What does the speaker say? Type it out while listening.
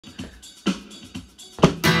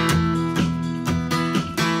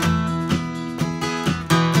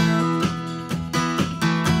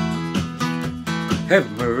Have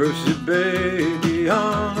mercy, baby,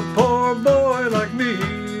 on a poor boy like me,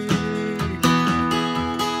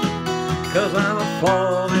 'cause I'm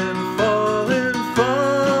falling, falling,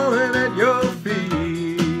 falling at your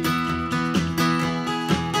feet.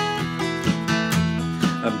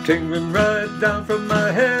 I'm tingling right down from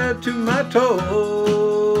my head to my toes.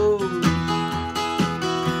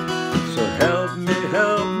 So help me,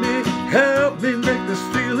 help me, help me make this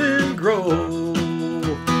feeling grow.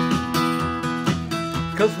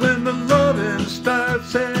 'Cause when the loving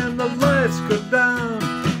starts and the lights go down,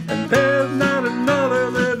 and there's not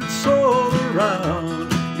another living soul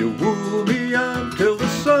around, you woo me until the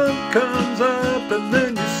sun comes up, and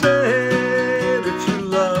then you say that you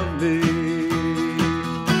love me.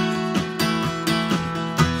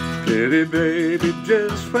 Pity baby,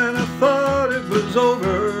 just when I thought it was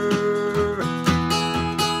over,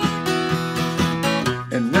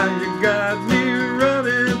 and now you got me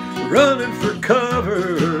running, running for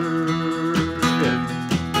cover.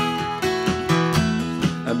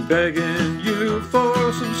 I'm begging you for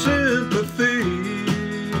some sympathy,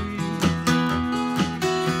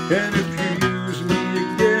 and if you use me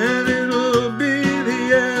again, it'll be the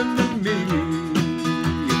end of me.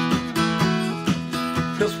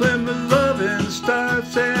 'Cause when the loving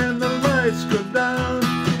starts and the lights go down,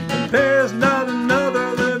 and there's not another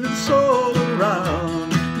living soul around,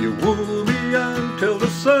 you woo me until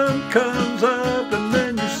the sun comes up, and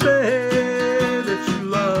then you say that you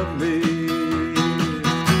love me.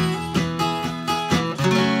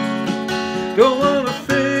 Don't wanna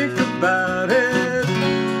think about it,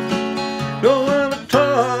 don't wanna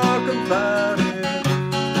talk about it,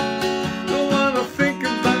 don't wanna think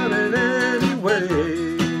about it anyway.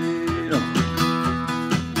 No.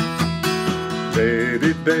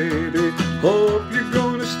 Baby, baby, hope you're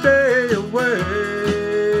gonna stay away,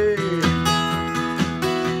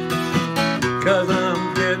 'cause I'm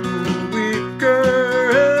getting weaker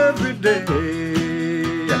every day.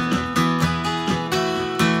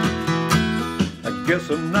 I guess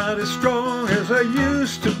I'm not as strong as I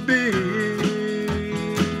used to be.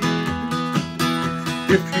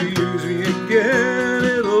 If you use me again,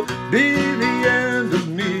 it'll be the end of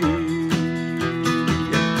me.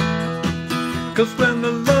 'Cause when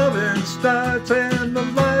the loving starts and the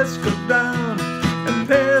lights go down, and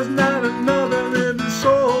there's not another living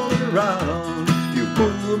soul around, you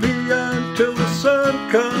woo me until the sun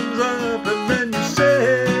comes up, and then you say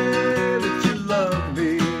that you love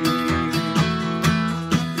me.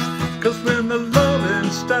 'Cause when the loving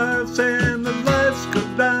starts and the lights go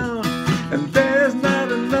down, and there's not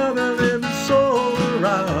another living soul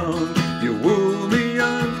around, you woo me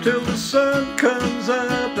until the sun comes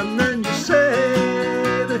up, and then you say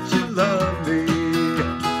that you love me.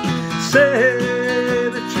 Say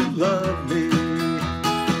that you love me.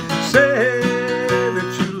 Say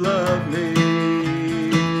that you love me.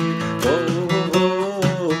 Oh, oh,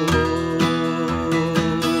 oh.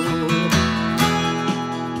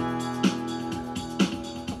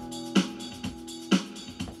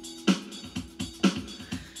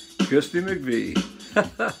 Christy McVie.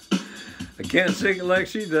 I can't sing it like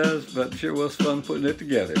she does, but it sure was fun putting it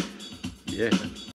together. Yeah.